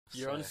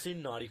You're on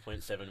Sin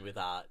 90.7 with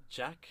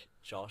Jack,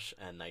 Josh,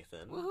 and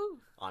Nathan. Woohoo!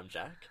 I'm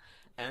Jack.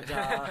 And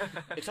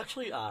it's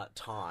actually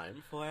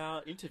time for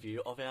our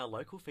interview of our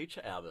local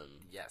feature album.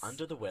 Yes.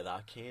 Under the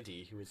Weather,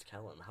 Candy, who is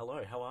Callum.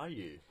 Hello, how are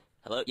you?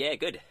 Hello. Yeah,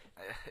 good.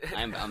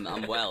 I'm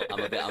well. I'm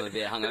a bit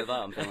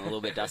hungover. I'm feeling a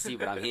little bit dusty,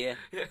 but I'm here.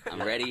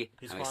 I'm ready.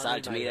 He's I'm finally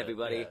excited to made meet it,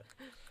 everybody. yeah.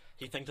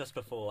 He thanked us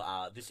before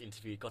this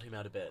interview got him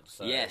out of bed.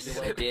 So Yes, you're it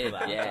welcome did, for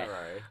that, yeah. Taro.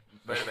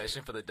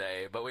 Motivation for the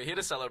day. But we're here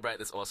to celebrate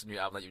this awesome new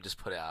album that you just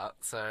put out.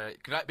 So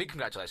big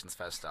congratulations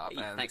first up.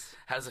 Hey, And thanks.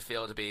 How does it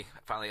feel to be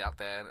finally out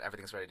there and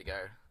everything's ready to go?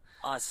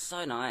 Oh, it's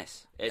so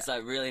nice. It's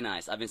like really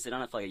nice. I've been sitting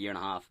on it for like a year and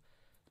a half,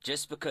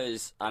 just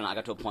because I don't know. I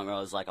got to a point where I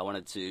was like, I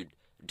wanted to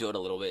do it a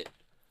little bit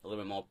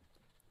more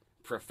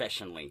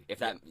professionally. If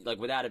that like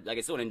without it, like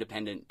it's still an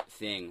independent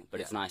thing, but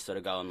it's nice sort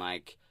of going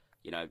like,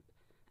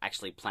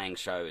 actually playing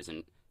shows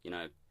and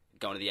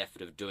going to the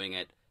effort of doing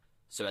it.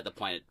 So at the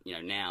point,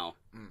 now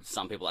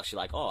some people actually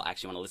like, I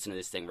actually want to listen to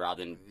this thing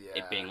rather than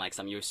it being like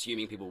something you're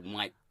assuming people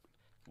might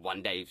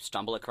one day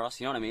stumble across.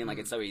 You know what I mean? Like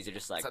it's so easy,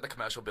 just like It's like the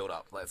commercial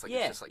build-up. It's like,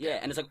 yeah, it's just like,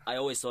 and it's like I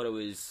always thought it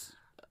was.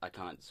 I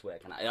can't swear,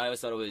 can I? I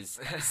always thought it was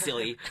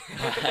silly,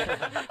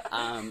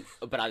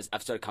 but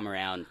I've sort of come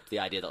around to the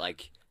idea that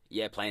like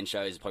playing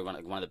shows is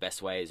probably one of the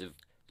best ways of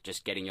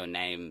just getting your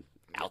name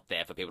out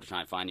there for people to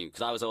try and find you.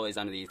 Because I was always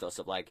under the ethos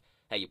of like,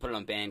 hey, you put it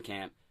on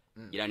Bandcamp,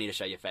 you don't need to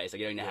show your face, like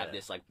you don't need to have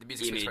this like The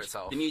music image. speaks for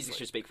itself. The music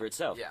should speak for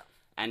itself. Yeah.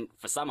 And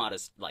for some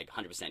artists, like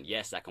 100%,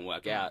 yes, that can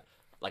work out.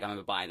 Like I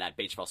remember buying that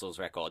Beach Fossils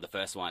record, the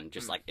first one,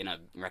 just like in a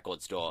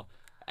record store,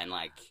 and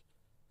like,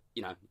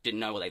 didn't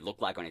know what they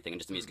looked like or anything, and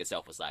just the music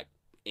itself was like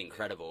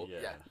incredible.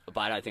 Yeah. But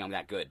I don't think I'm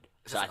that good,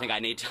 so I think I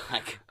need to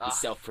like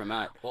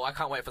self-promote. Well, I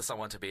can't wait for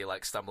someone to be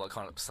like stumble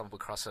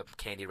across a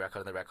Candy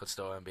record in the record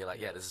store and be like,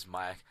 this is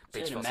my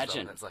Beach Dude, Fossils imagine.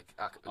 album. It's like,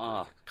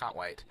 can't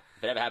wait.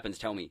 If it ever happens,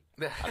 tell me.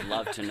 I'd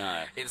love to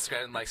know.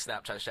 Instagram, like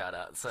Snapchat shout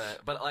out. So,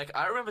 but like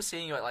I remember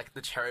seeing you at like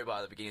the Cherry Bar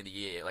at the beginning of the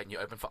year, like you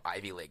opened for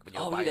Ivy League when you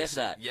were by were you there for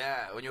yourself. that?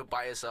 Yeah, when you were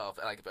by yourself,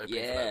 like opening for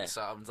Yeah. them.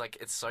 So I'm like,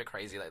 it's so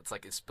crazy that it's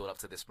like it's built up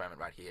to this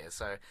moment right here.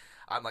 So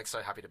I'm like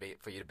so happy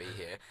for you to be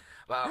here.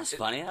 That's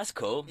funny. That's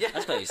cool. Yeah.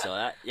 That's glad you saw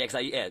that. Yeah,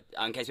 because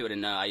in case people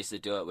didn't know, I used to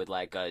do it with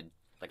like a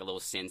little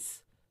synth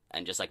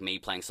and just like me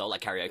playing soul,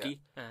 like karaoke,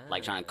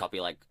 like trying to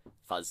copy like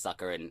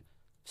Fuzzsucker and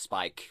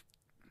Spike.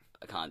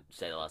 I can't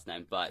say the last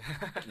name, but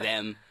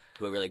them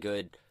who are really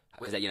good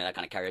because that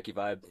kind of karaoke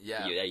vibe.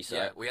 Yeah, you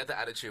saw it. We had the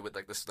attitude with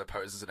like the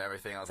poses and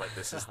everything. I was like,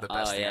 this is the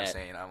best thing I've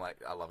seen. I'm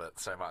like, I love it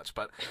so much.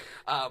 But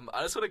I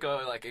just want to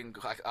go like and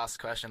ask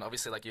a question.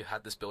 Obviously, like you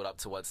had this build up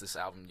towards this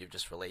album you've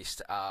just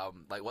released.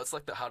 Like, what's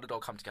like how did it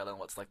all come together, and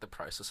what's like the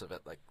process of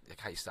it, like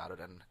how you started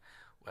and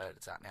where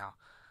it's at now?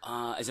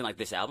 As in like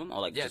this album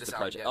or like just this the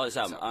project? album, this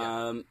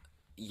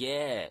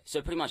album.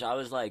 So pretty much I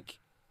was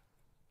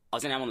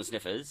in Am on the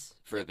Sniffers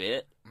for a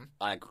bit.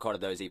 I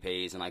recorded those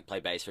EPs and like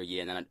played bass for a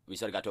year, and then we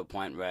sort of got to a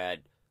point where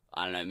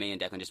I don't know, me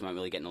and Declan just weren't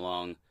really getting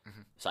along.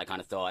 So I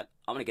kind of thought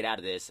I'm gonna get out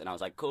of this, and I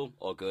was like, cool,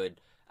 all good.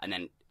 And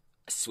then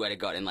I swear to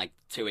God, in like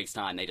 2 weeks'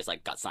 time, they just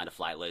like got signed to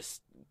Flightless,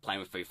 playing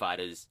with Foo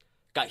Fighters,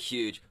 got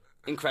huge.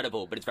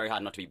 Incredible, but it's very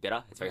hard not to be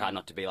bitter. It's very hard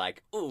not to be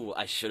like, ooh,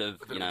 I should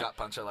have, A bit of a gut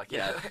puncher, like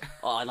yeah.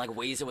 and like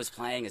Weezer was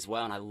playing as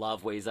well, and I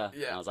love Weezer.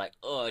 Yeah. And I was like,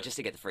 just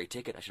to get the free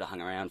ticket, I should have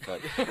hung around for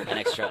an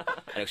extra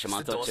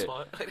month the or door two.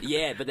 spot.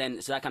 Yeah, but then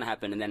so that kind of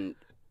happened, and then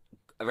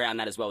around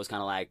that as well was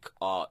kind of like,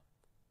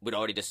 we'd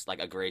already just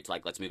like agreed to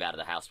like let's move out of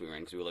the house we were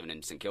in because we were living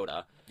in St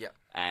Kilda. Yeah.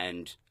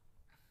 And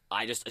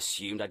I just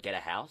assumed I'd get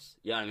a house.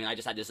 You know what I mean? I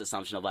just had this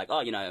assumption of like,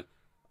 I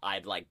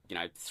had like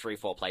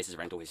 3-4 places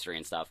rental history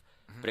and stuff.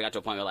 But it got to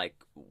a point where like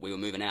we were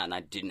moving out and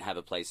I didn't have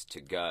a place to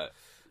go.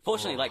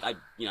 Fortunately, like I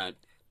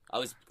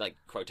was like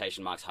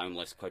quotation marks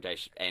homeless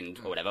quotation end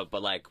or whatever.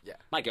 But like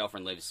my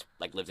girlfriend lives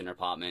in an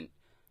apartment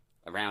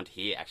around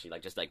here actually,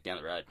 like just like down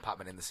the road.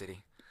 Apartment in the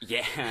city.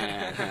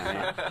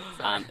 Yeah.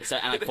 So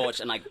and like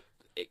fortunately,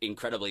 like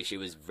incredibly, she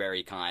was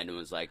very kind and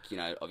was like,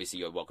 obviously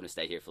you're welcome to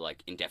stay here for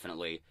like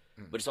indefinitely.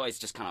 But it's always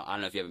just kind of I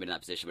don't know if you've ever been in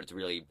that position, but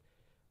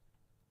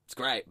it's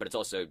great, but it's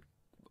also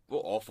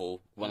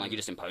awful when like you're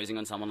just imposing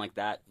on someone like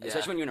that,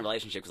 especially when you're in a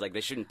relationship, because like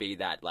there shouldn't be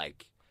that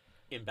like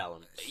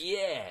Imbalance.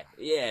 yeah,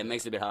 it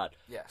makes it a bit hard.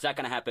 Yeah. So that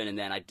kind of happened, and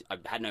then I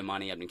had no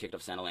money. I'd been kicked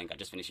off Centrelink. I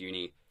just finished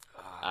uni,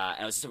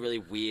 and it was just a really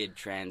weird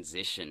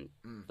transition.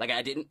 Like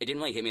it didn't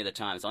really hit me at the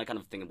time. So I'm kind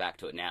of thinking back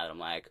to it now that I'm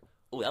like,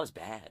 oh, that was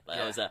bad. Like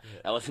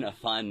that wasn't a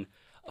fun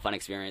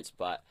experience,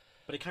 but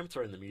But it came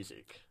through in the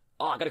music.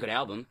 I got a good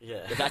album.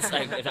 Yeah. If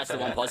that's the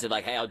one positive,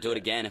 like, hey, I'll do it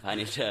again if I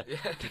need to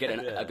get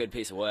a good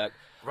piece of work.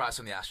 Rise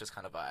from the ashes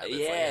kind of vibe.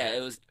 It's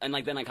It was, and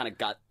like then I kind of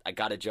got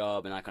a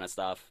job and that kind of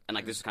stuff, and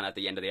like this was kind of at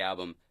the end of the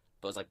album,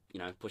 but it was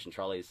like pushing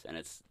trolleys, and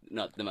it's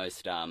not the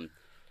most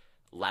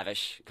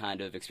lavish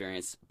kind of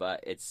experience,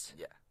 but it's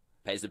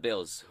pays the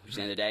bills, which at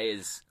the end of the day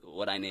is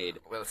what I need.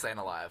 Well, staying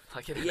alive.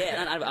 Like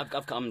Yeah, and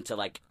I've come to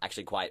like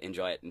actually quite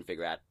enjoy it and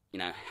figure out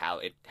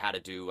how to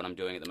do what I'm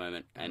doing at the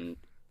moment, and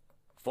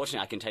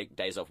fortunately I can take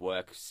days off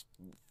work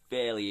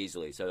fairly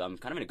easily, so I'm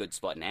kind of in a good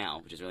spot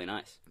now, which is really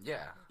nice.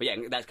 Yeah. But yeah,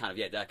 that's kind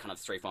of that kind of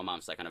 3-4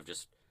 months I kind of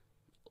just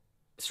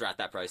throughout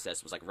that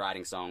process was like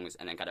writing songs,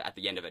 and then kind of at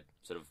the end of it,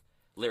 sort of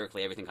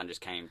lyrically, everything kind of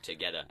just came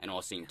together and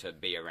all seemed to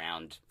be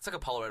around. It's like a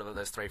Polaroid of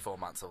those 3-4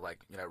 months of like,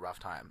 you know, rough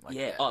time. Like,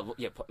 yeah. Oh, well,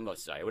 yeah.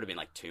 Sorry, it would have been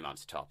like 2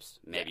 months tops,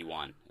 maybe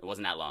one. It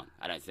wasn't that long.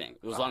 I don't think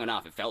it was long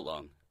enough. It felt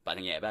long, but I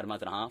think about a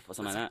month and a half or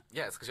something like that.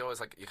 Yeah, it's because you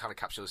always like you kind of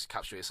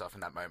capture yourself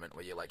in that moment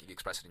where you like you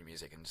express it in your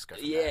music and just go.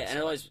 From Yeah, there. and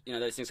it always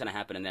those things kind of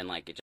happen, and then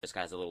like it just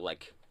has a little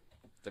like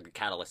a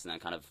catalyst, and then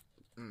kind of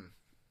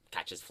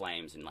catches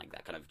flames, and like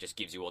that kind of just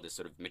gives you all this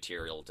sort of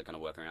material to kind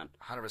of work around.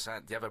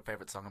 100%. Do you have a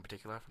favorite song in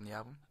particular from the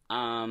album?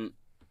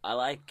 I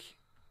like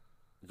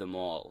them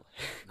all.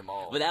 Them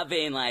all. Without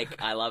being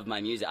like I love my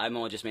music, I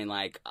more just mean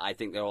like I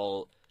think they're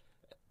all.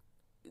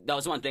 That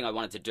was one thing I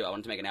wanted to do. I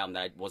wanted to make an album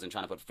that I wasn't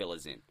trying to put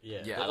fillers in.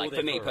 Yeah. I like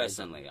for me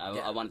personally,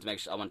 I wanted to make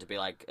sure, I wanted to be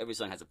like every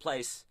song has a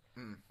place,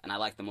 and I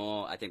like them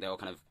all. I think they all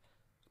kind of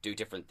do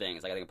different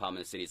things. Like I think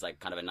Apartment in the City is like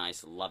kind of a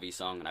nice lovey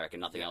song, and I reckon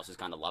Nothing Else is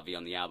kind of lovey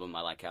on the album.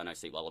 I like how No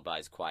Sleep Lullaby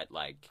is quite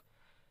like,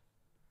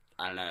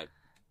 I don't know,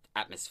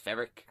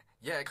 atmospheric.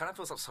 Yeah, it kind of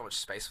fills up so much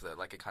space with it.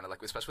 Like it kind of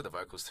like, especially with the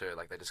vocals too.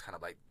 Like they just kind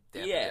of like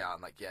dampen down.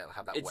 Like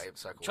have that wave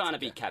circle. Trying to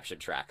be captured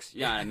tracks.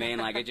 You know what I mean?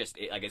 Like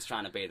it's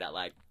trying to be that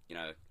like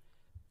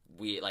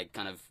weird like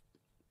kind of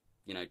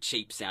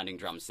cheap sounding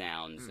drum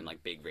sounds and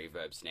like big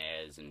reverb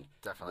snares and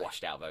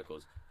washed out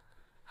vocals.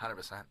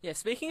 100%. Yeah,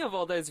 speaking of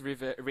all those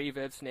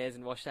reverb snares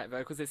and washed out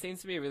vocals, there seems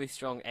to be a really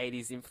strong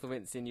 80s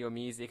influence in your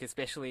music,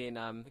 especially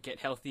in Get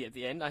Healthy at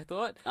the end, I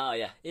thought. Oh,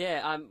 yeah.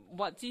 Yeah,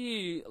 what do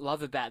you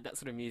love about that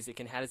sort of music,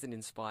 and how does it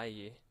inspire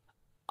you?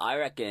 I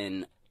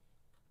reckon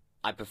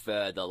I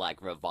prefer the,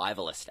 like,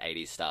 revivalist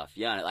 80s stuff.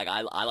 Yeah, like,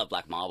 I love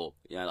Black Marble.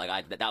 You know,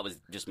 like, that was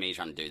just me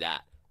trying to do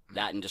that.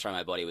 That and Destroy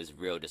My Body was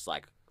real just,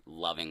 like,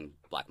 loving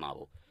Black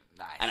Marble.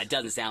 Nice. And it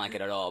doesn't sound like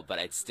it at all, but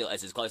it's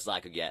as close as I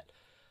could get.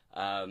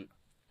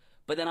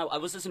 But then I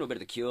was listening to a bit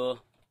of The Cure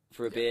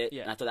for a bit,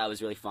 and I thought that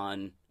was really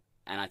fun,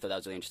 and I thought that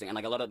was really interesting. And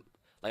like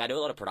I do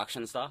a lot of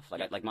production stuff.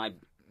 Like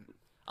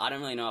I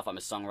don't really know if I'm a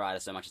songwriter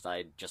so much as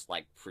I just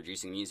like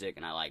producing music,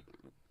 and I like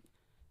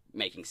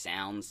making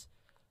sounds.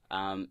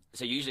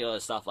 So usually all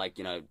the stuff like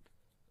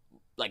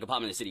like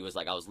Apartment in the City was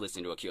like I was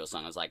listening to a Cure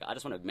song. I was like, I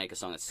just want to make a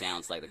song that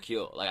sounds like The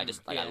Cure. Like I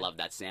just I love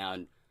that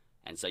sound,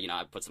 and so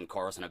I put some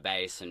chorus and a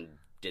bass and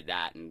did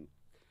that and.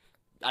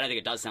 I don't think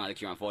it does sound like The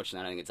Cure, unfortunately.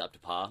 I don't think it's up to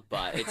par,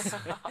 but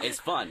it's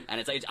fun,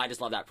 and I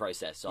just love that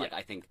process. So like,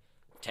 I think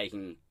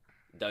taking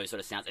those sort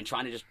of sounds and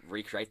trying to just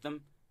recreate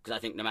them, because I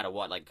think no matter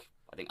what, like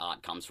I think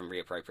art comes from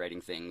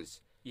reappropriating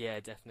things. Yeah,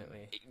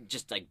 definitely. It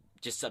just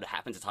sort of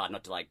happens. It's hard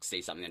not to like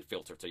see something and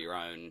filter it to your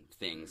own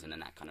things, and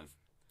then that kind of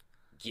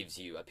gives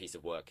you a piece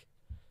of work.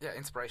 Yeah,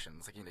 inspiration.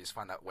 It's like you just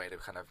find that way to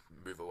kind of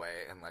move away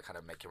and like kind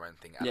of make your own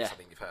thing out of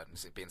something you've heard and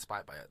just be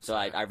inspired by it. So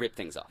I rip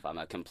things off. I'm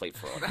a complete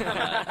fraud.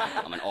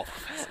 I'm an awful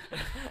person.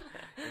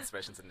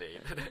 Inspirations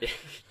indeed.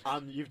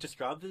 You've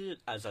described it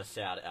as a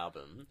sad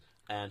album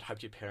and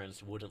hoped your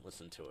parents wouldn't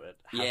listen to it.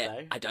 Have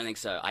they? I don't think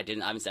so. I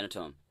haven't sent it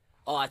to him.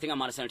 Oh, I think I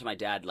might have sent it to my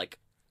dad like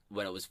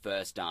when it was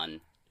first done.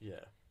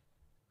 Yeah.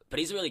 But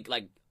he's really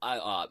like I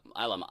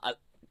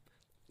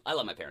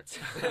love my parents.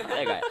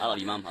 They're great. I love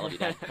you, Mum. I love you,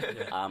 Dad.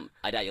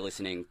 I doubt you're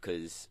listening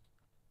because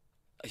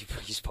you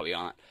probably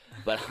aren't.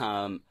 But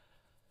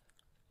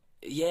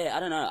yeah, I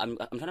don't know. I'm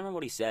trying to remember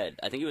what he said.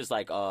 I think he was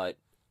like, "Oh,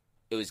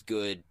 it was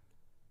good,"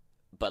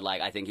 but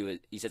like I think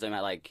he said something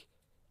about like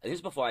I think it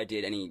was before I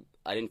didn't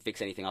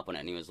fix anything up on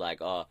it, and he was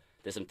like, "Oh,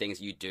 there's some things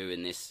you do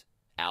in this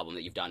album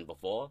that you've done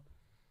before,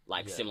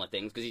 like similar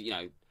things." Because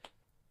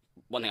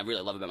one thing I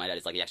really love about my dad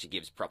is like he actually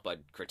gives proper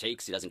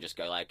critiques. He doesn't just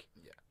go like.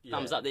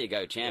 Thumbs up, there you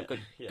go, champ.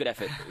 Good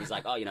effort. He's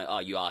like,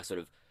 you are sort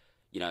of,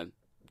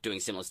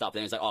 doing similar stuff.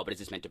 Then he's like, but is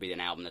this meant to be an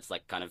album that's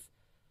like kind of,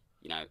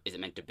 is it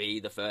meant to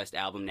be the first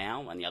album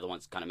now? And the other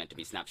one's kind of meant to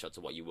be snapshots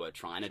of what you were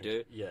trying to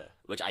do. Yeah.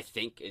 Which I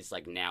think is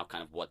like now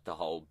kind of what the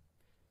whole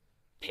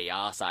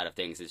PR side of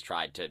things has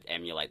tried to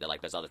emulate. That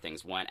like those other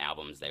things weren't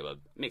albums, they were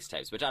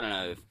mixtapes. Which I don't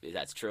know if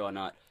that's true or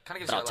not.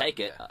 Kind of but I'll take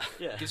it.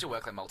 Yeah. Gives your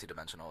work like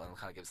multi-dimensional and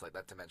kind of gives like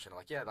that dimension.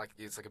 Like like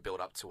it's like a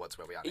build up towards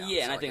where we are now.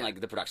 Yeah, and I think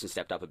like the production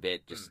stepped up a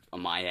bit just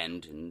on my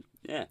end, and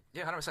yeah.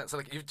 Yeah, 100%. So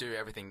like you do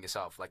everything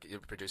yourself. Like you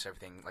produce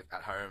everything like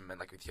at home and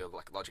like with your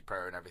like Logic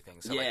Pro and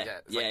everything. So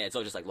it's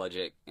all just like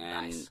Logic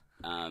and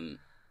nice.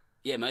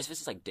 Yeah, most of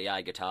it's like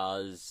DI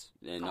guitars.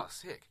 And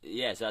sick.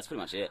 Yeah, so that's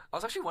pretty much it. I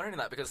was actually wondering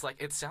that because like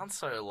it sounds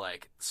so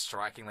like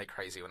strikingly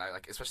crazy when I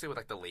like, especially with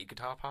like the lead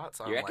guitar parts.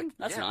 You reckon? Like,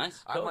 that's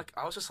nice. I'm cool. like,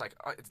 I was just like,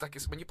 it's like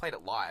when you played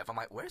it live, I'm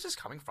like, where is this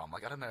coming from?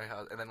 Like I don't know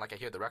how. And then like I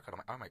hear the record, I'm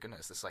like, oh my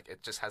goodness, this like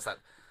it just has that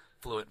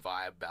fluent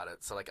vibe about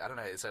it. So like I don't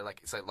know. So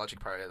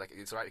Logic Pro, like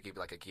it's alright to give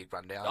like a gig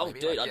rundown. Oh,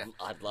 maybe? dude, like,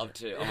 I'd love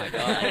to. Oh my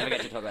god, I never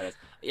get to talk about this.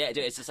 Yeah,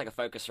 dude, it's just like a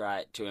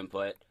Focusrite 2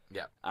 input.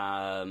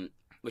 Yeah.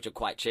 Which are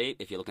quite cheap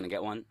if you're looking to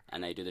get one,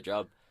 and they do the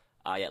job.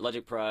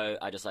 Logic Pro,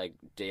 I just like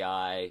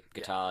DI,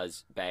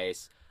 guitars,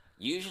 bass.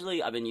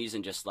 Usually I've been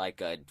using just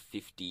like a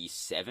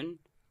 57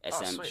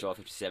 SM Shure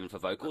 57 for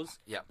vocals.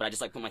 Yeah. But I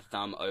just like put my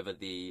thumb over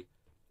the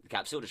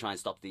capsule to try and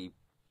stop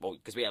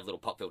because we have little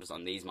pop filters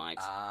on these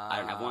mics. I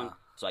don't have one,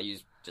 so I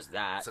use just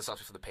that. So it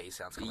stops for the P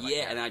sounds. And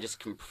then I just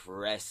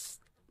compress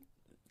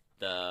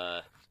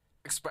the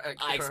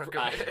I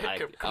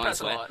compress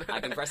a lot. I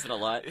compress it a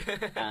lot.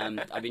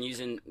 I've been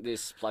using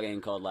this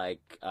plugin called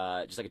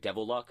just like a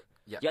Devil Lock.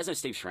 Yeah. You guys know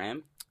Steve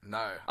Schramm?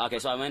 No. Okay,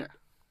 so I went.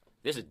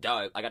 This is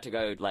dope. I got to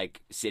go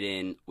sit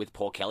in with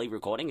Paul Kelly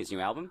recording his new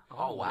album.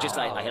 Oh wow! Just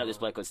I hit up this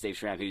bloke called Steve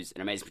Schramm, who's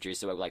an amazing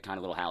producer. Worked with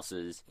Tiny Little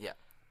Houses. Yeah.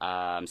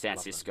 San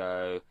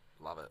Cisco.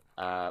 Love it.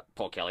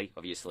 Paul Kelly,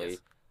 obviously. Yes.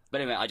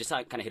 But anyway, I just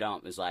kind of hit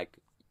on. Was like,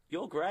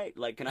 you're great.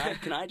 Like, can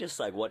I just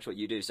watch what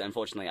you do? So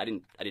unfortunately,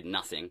 I did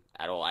nothing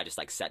at all. I just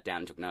sat down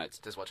and took notes.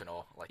 Just watching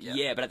all.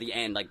 Yeah, but at the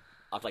end,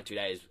 after 2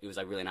 days, it was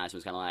really nice. It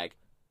was kind of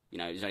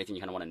is there anything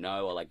you kind of want to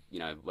know or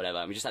whatever.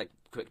 And we just had a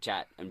quick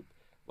chat. And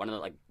one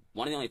of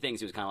the only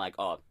things he was kind of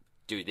oh,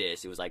 do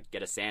this. It was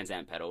get a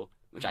SansAmp pedal,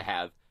 which I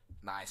have.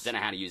 Nice. Don't know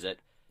how to use it.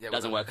 Yeah,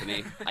 doesn't work for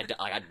me. I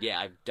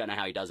don't know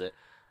how he does it.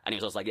 And he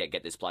was also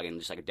get this plugin,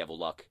 just a Devil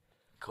Lock.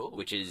 Cool.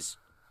 Which is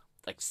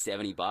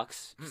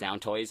 $70.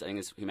 Sound Toys, I think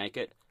is who make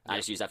it. I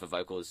just use that for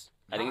vocals.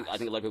 Nice. I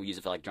think a lot of people use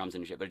it for drums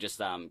and shit, but it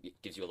just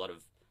gives you a lot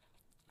of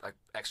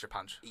extra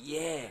punch.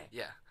 Yeah.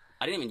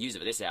 I didn't even use it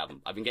for this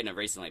album. I've been getting it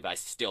recently, but I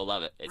still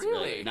love it. It's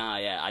Really?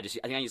 Yeah. I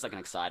think I use an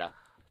exciter,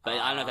 but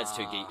I don't know if that's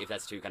too geek, if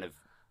that's too kind of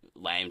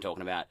lame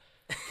talking about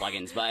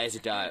plugins, but it's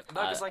dope.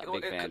 No, because a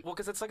big fan.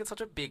 because it's such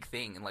a big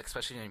thing, and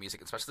especially in your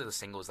music, especially the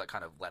singles that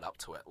kind of led up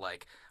to it.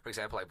 For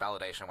example,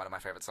 Validation, one of my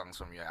favorite songs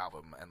from your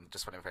album, and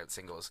just one of my favorite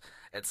singles.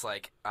 It's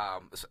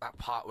that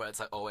part where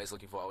it's always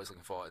looking for.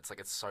 It's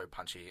it's so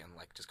punchy and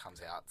just comes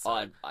out.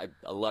 So.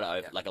 A lot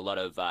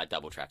of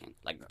double tracking.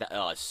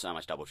 It's so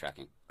much double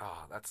tracking.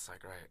 Oh, that's so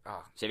great.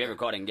 Oh, so if you're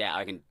recording,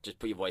 I can just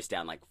put your voice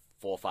down 4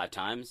 or 5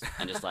 times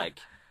and just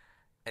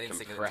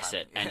compress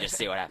it and just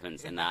see what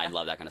happens. And I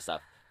love that kind of stuff.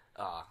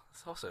 Oh,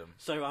 that's awesome.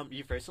 So,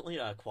 you've recently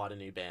quite a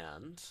new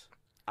band.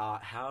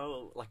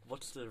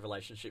 What's the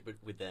relationship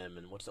with them,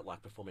 and what's it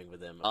like performing with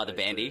them? Oh, the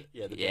Bandy?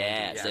 Yeah, the Bandy.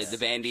 Bandy. So the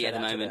Bandy at the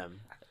moment.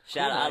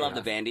 Shout I love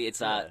the Bandy.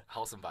 It's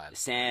wholesome vibe.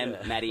 Sam,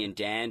 Maddie, and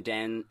Dan.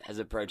 Dan has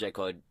a project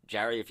called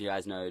Jarry, if you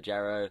guys know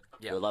Jarro,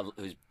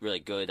 who's really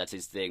good. That's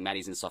his thing.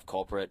 Maddie's in Soft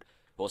Corporate,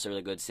 also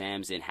really good.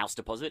 Sam's in House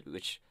Deposit,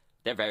 which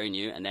they're very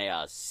new, and they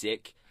are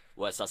sick.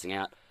 Worth sussing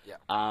out.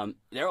 Yeah.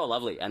 They're all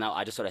lovely, and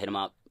I just sort of hit them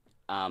up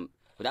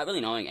without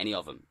really knowing any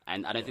of them,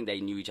 and I don't think they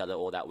knew each other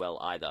all that well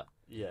either.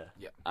 Yeah.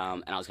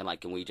 And I was kind of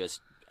can we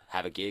just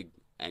have a gig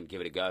and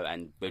give it a go?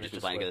 And we've just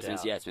been playing together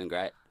since. Yeah, it's been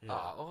great. Yeah.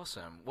 Oh,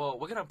 awesome. Well,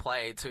 we're going to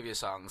play 2 of your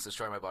songs,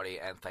 Destroy My Body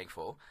and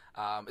Thankful.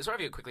 Is there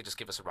if you could quickly just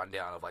give us a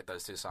rundown of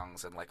those 2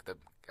 songs and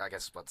I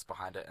guess what's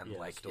behind it and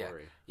the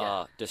story.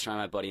 Yeah. Destroy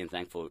My Body and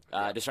Thankful.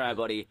 Destroy My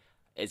Body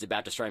is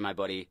about destroying my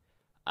body.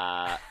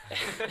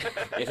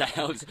 If that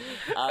helps.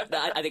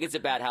 I think it's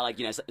about how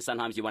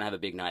sometimes you want to have a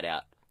big night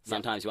out.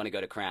 Sometimes you want to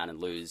go to Crown and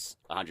lose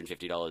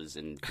 $150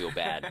 and feel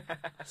bad.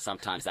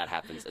 Sometimes that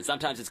happens. And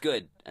sometimes it's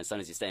good. And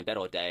sometimes you stay in bed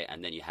all day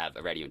and then you have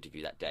a radio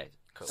interview that day.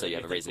 Cool. So you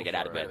have a reason to get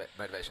out of bed.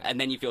 Motivation.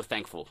 And then you feel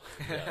thankful.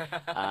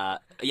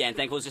 And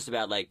thankful is just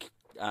about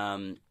how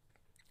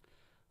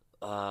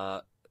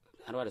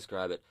do I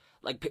describe it?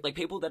 Like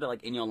people that are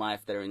in your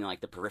life that are in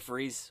the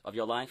peripheries of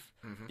your life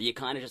that you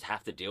kind of just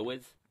have to deal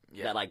with.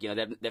 Yeah.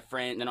 That they're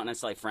friends. They're not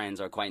necessarily friends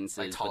or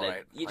acquaintances.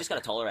 Tolerate. But you just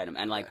gotta tolerate them.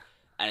 And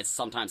and it's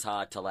sometimes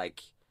hard to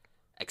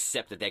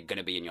accept that they're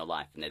gonna be in your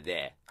life and they're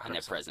there and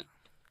they're present.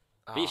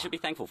 But you should be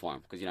thankful for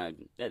them because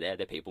they're there.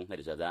 They're people. They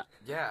deserve that.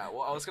 Yeah.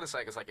 Well, I was gonna say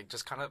because it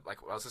just kind of I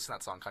was listening to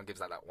that song, kind of gives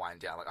that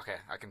wind down. Okay,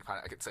 I can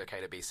kind of it's okay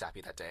to be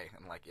sappy that day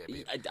and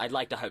I'd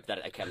like to hope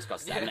that it comes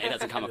across that and it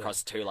doesn't come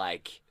across too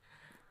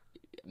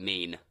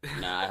mean.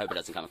 No, I hope it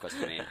doesn't come across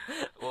too mean.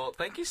 Well,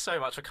 thank you so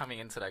much for coming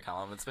in today,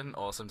 Callum. It's been an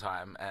awesome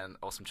time and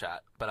awesome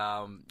chat. But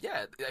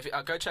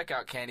go check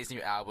out Candy's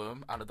new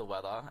album, Under the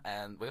Weather,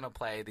 and we're gonna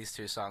play these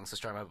 2 songs,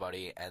 Destroy My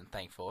Body and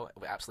Thankful.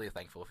 We're absolutely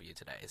thankful for you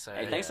today. So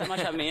hey, thanks so much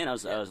for having me in. I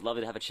was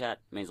lovely to have a chat.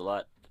 It means a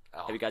lot.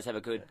 Hope you guys have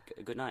a good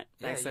night.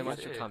 Thanks so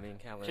much for coming,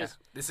 Callum. Cheers.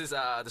 This is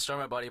Destroy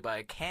My Body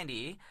by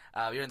Candy.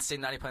 You're in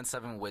Sin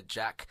 90.7 with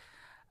Jack,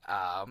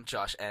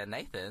 Josh, and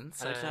Nathan.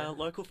 So... And it's our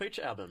local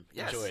feature album.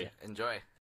 Yes, Enjoy.